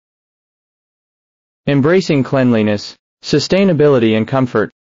embracing cleanliness, sustainability and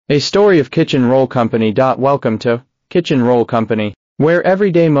comfort. A story of Kitchen Roll Company. Welcome to Kitchen Roll Company, where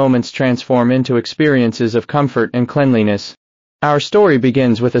everyday moments transform into experiences of comfort and cleanliness. Our story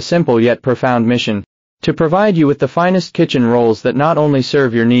begins with a simple yet profound mission: to provide you with the finest kitchen rolls that not only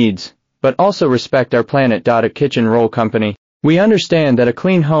serve your needs, but also respect our planet. At Kitchen Roll Company, we understand that a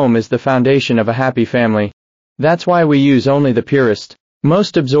clean home is the foundation of a happy family. That's why we use only the purest,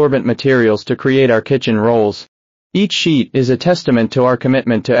 most absorbent materials to create our kitchen rolls. Each sheet is a testament to our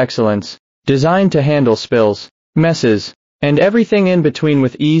commitment to excellence, designed to handle spills, messes, and everything in between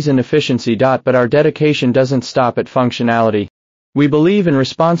with ease and efficiency. But our dedication doesn't stop at functionality. We believe in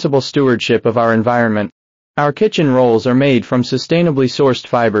responsible stewardship of our environment. Our kitchen rolls are made from sustainably sourced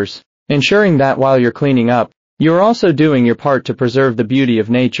fibers, ensuring that while you're cleaning up, you're also doing your part to preserve the beauty of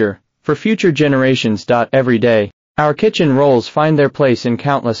nature for future generations. Every day, our kitchen rolls find their place in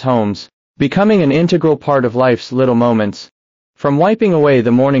countless homes, becoming an integral part of life's little moments. From wiping away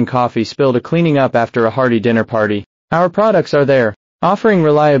the morning coffee spill to cleaning up after a hearty dinner party, our products are there, offering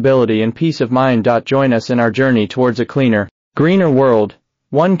reliability and peace of mind. Join us in our journey towards a cleaner, greener world,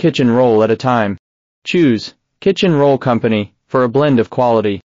 one kitchen roll at a time. Choose Kitchen Roll Company for a blend of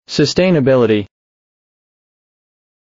quality, sustainability,